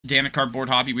Dan at Cardboard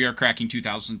Hobby. We are cracking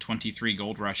 2023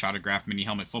 Gold Rush Autograph Mini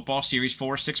Helmet Football Series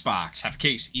 4 6-box. Half a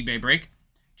case. eBay break.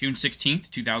 June 16th,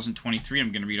 2023.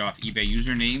 I'm going to read off eBay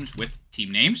usernames with team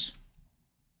names.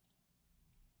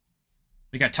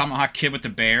 We got Tomahawk Kid with the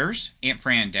Bears.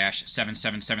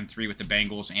 Antfran-7773 with the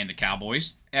Bengals and the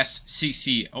Cowboys.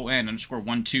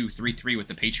 SCCON_1233 with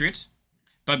the Patriots.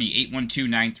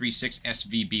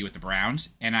 Bubby812936SVB with the Browns.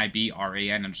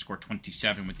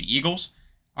 NIBRAN_27 with the Eagles.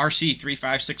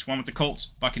 RC3561 with the Colts,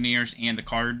 Buccaneers, and the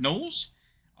Cardinals.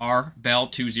 R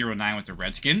Bell209 with the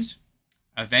Redskins.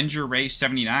 Avenger Ray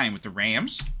 79 with the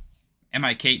Rams.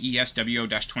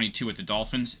 MIKESWO-22 with the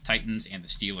Dolphins, Titans, and the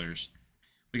Steelers.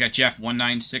 We got Jeff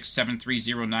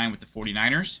 1967309 with the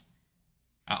 49ers.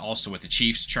 Also with the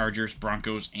Chiefs, Chargers,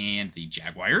 Broncos, and the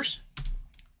Jaguars.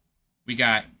 We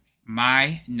got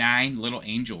My 9 Little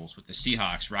Angels with the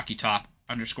Seahawks. Rocky Top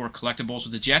 _collectibles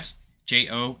with the Jets.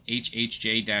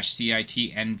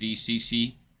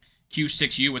 JOHHJ-CITNVCC.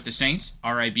 Q6U with the Saints.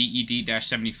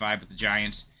 RIBED-75 with the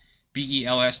Giants.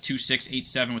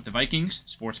 BELS2687 with the Vikings.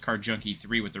 Sports Card Junkie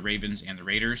 3 with the Ravens and the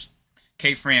Raiders.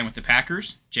 K-Fran with the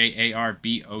Packers.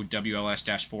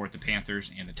 JARBOWLS-4 with the Panthers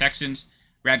and the Texans.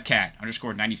 Radcat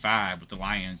 _95 with the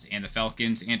Lions and the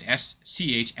Falcons. And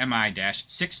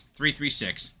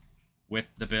SCHMI-6336 with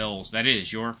the Bills. That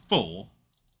is your full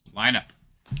lineup.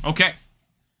 Okay.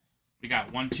 We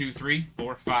got 1, 2, 3,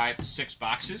 4, 5, 6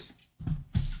 boxes.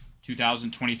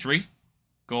 2023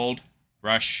 Gold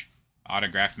Rush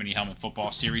Autograph Mini Helmet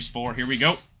Football Series 4. Here we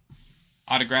go.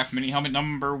 Autograph Mini Helmet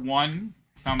number 1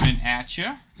 coming at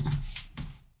you.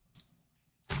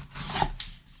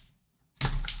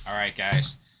 All right,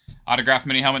 guys. Autograph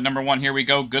Mini Helmet number 1. Here we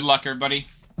go. Good luck, everybody.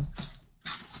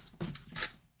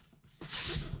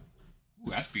 Ooh,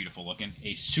 that's beautiful looking.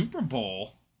 A Super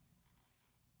Bowl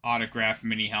autograph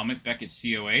mini helmet. Beckett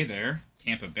COA there.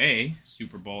 Tampa Bay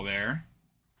Super Bowl there.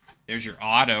 There's your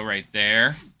auto right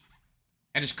there.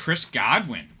 That is Chris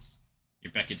Godwin.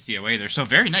 Your Beckett COA there. So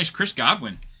very nice, Chris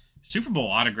Godwin. Super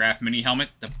Bowl autograph mini helmet.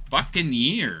 The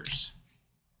Buccaneers.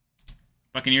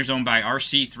 Buccaneers owned by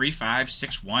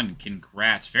RC3561.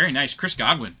 Congrats. Very nice. Chris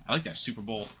Godwin. I like that Super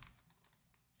Bowl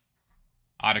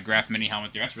autograph mini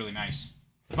helmet there. That's really nice.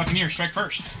 Buccaneers strike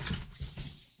first.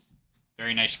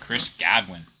 Very nice, Chris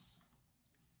Godwin.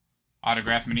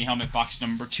 Autograph mini helmet box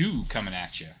number 2 coming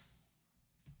at you.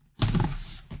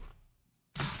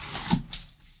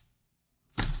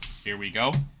 Here we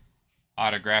go.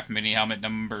 Autograph mini helmet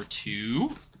number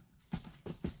 2.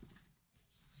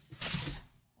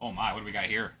 Oh my, what do we got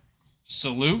here?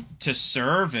 Salute to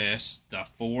service, the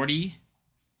 49ers.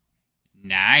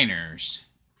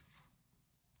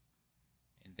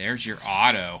 And there's your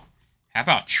auto. How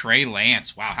about Trey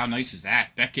Lance? Wow, how nice is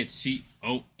that? Beckett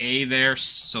COA there.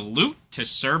 Salute to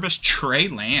service, Trey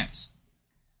Lance.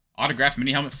 Autograph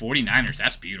mini helmet 49ers.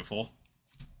 That's beautiful.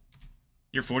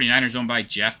 Your 49ers owned by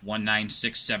Jeff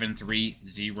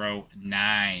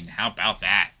 1967309. How about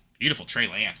that? Beautiful Trey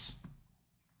Lance.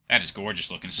 That is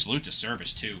gorgeous looking. Salute to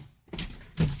service, too.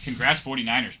 Congrats,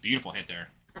 49ers. Beautiful hit there.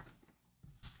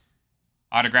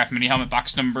 Autograph mini helmet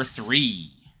box number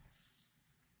 3.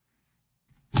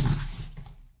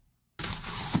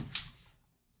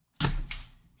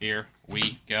 Here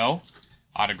we go.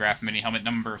 Autograph mini helmet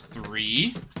number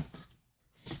 3.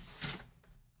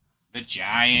 The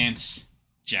Giants.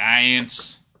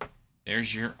 Giants.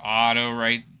 There's your auto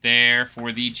right there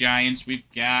for the Giants. We've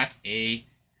got a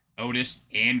Otis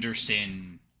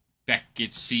Anderson.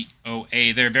 Beckett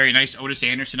COA there. Very nice Otis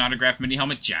Anderson autograph mini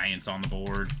helmet. Giants on the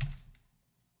board.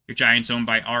 Your Giants owned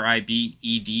by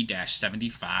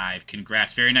RIBED-75.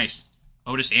 Congrats. Very nice.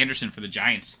 Otis Anderson for the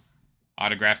Giants.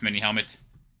 Autograph mini helmet.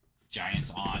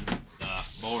 Giants on the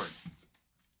board.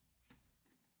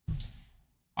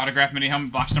 Autograph mini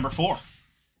helmet box number 4.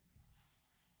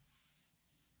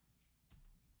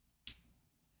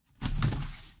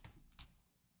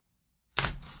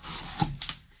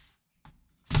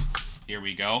 Here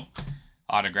we go.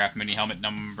 Autograph mini helmet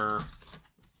number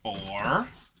 4.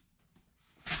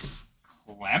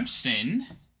 Clemson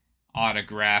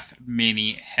autograph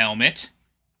mini helmet.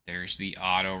 There's the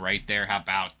auto right there. How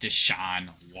about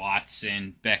Deshaun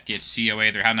Watson? Beckett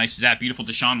COA there. How nice is that? Beautiful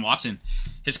Deshaun Watson.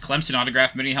 His Clemson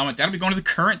autograph mini helmet. That'll be going to the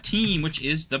current team, which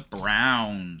is the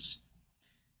Browns.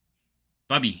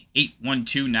 Bubby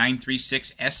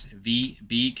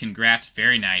 812936SVB. Congrats.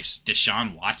 Very nice.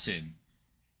 Deshaun Watson.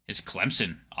 His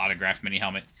Clemson autograph mini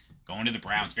helmet going to the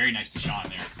Browns. Very nice Deshaun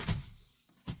there.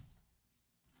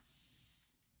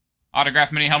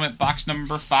 Autograph mini helmet box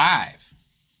number 5.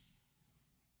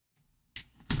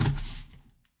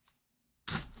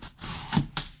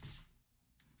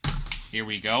 Here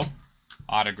we go.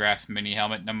 Autograph mini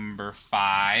helmet number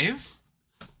 5.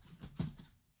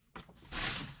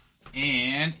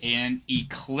 And an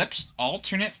Eclipse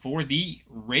alternate for the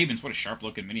Ravens. What a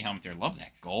sharp-looking mini helmet there. Love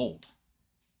that gold.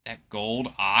 That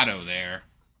gold auto there.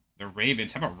 The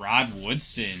Ravens. How about Rod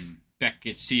Woodson?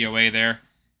 Beckett COA there.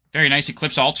 Very nice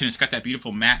Eclipse alternate. It's got that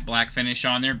beautiful matte black finish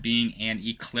on there, being an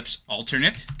Eclipse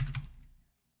alternate.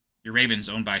 Your Ravens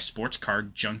owned by Sports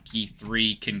Card Junkie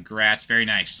 3. Congrats. Very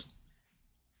nice.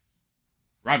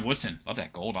 Rod Woodson. Love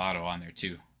that gold auto on there,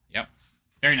 too. Yep.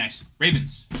 Very nice.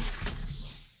 Ravens.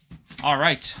 All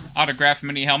right. Autograph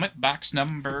mini helmet, box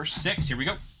number 6. Here we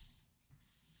go.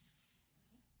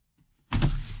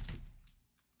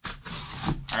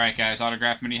 All right, guys.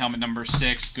 Autograph mini helmet number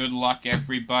 6. Good luck,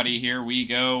 everybody. Here we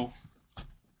go.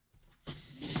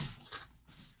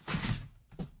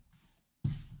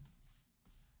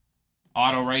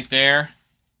 Auto right there.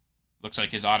 Looks like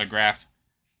his autograph.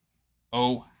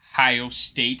 Ohio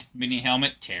State mini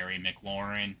helmet. Terry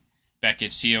McLaurin.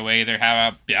 Beckett COA there.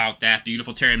 How about that?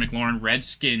 Beautiful Terry McLaurin.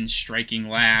 Redskins striking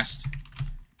last.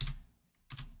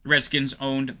 Redskins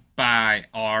owned by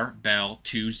R. Bell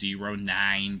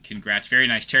 209. Congrats. Very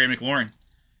nice. Terry McLaurin.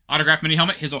 Autograph mini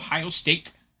helmet. His Ohio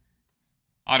State.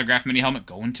 Autograph mini helmet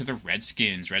going to the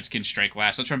Redskins. Redskins strike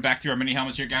last. Let's run back through our mini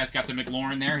helmets here, guys. Got the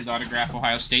McLaurin there. His autograph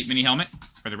Ohio State mini helmet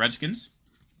for the Redskins.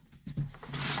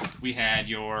 We had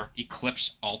your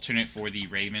Eclipse alternate for the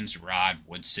Ravens. Rod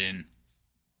Woodson.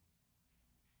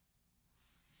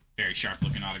 Very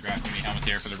sharp-looking autograph mini helmet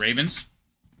there for the Ravens.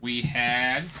 We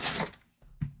had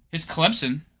his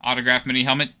Clemson autograph mini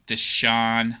helmet,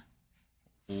 Deshaun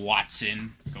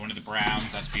Watson, going to the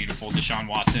Browns. That's beautiful, Deshaun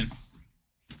Watson.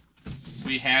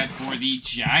 We had for the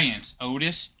Giants,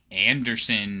 Otis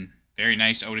Anderson. Very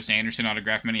nice Otis Anderson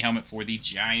autograph mini helmet for the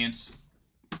Giants.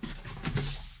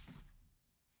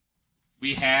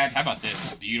 We had, how about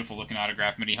this? Beautiful-looking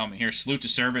autograph mini helmet here. Salute to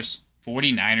service.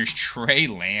 49ers, Trey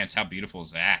Lance. How beautiful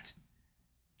is that?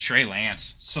 Trey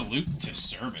Lance. Salute to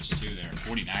service, too, there.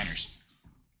 49ers.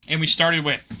 And we started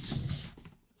with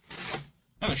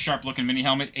another sharp-looking mini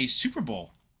helmet, a Super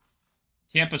Bowl.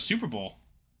 Tampa Super Bowl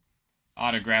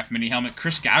autograph mini helmet,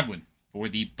 Chris Godwin for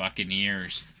the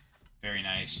Buccaneers. Very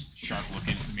nice,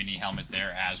 sharp-looking mini helmet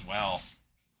there as well.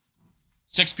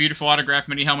 6 beautiful autograph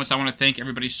mini helmets. I want to thank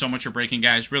everybody so much for breaking,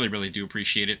 guys. Really, really do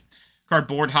appreciate it.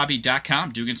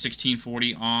 Cardboardhobby.com,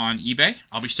 Dugan1640 on eBay.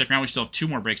 I'll be sticking around. We still have 2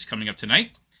 more breaks coming up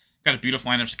tonight. Got a beautiful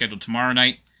lineup scheduled tomorrow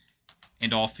night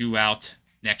and all throughout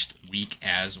next week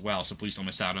as well. So please don't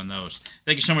miss out on those.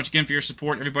 Thank you so much again for your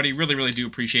support, everybody. Really, really do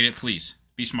appreciate it. Please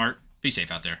be smart. Be safe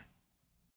out there.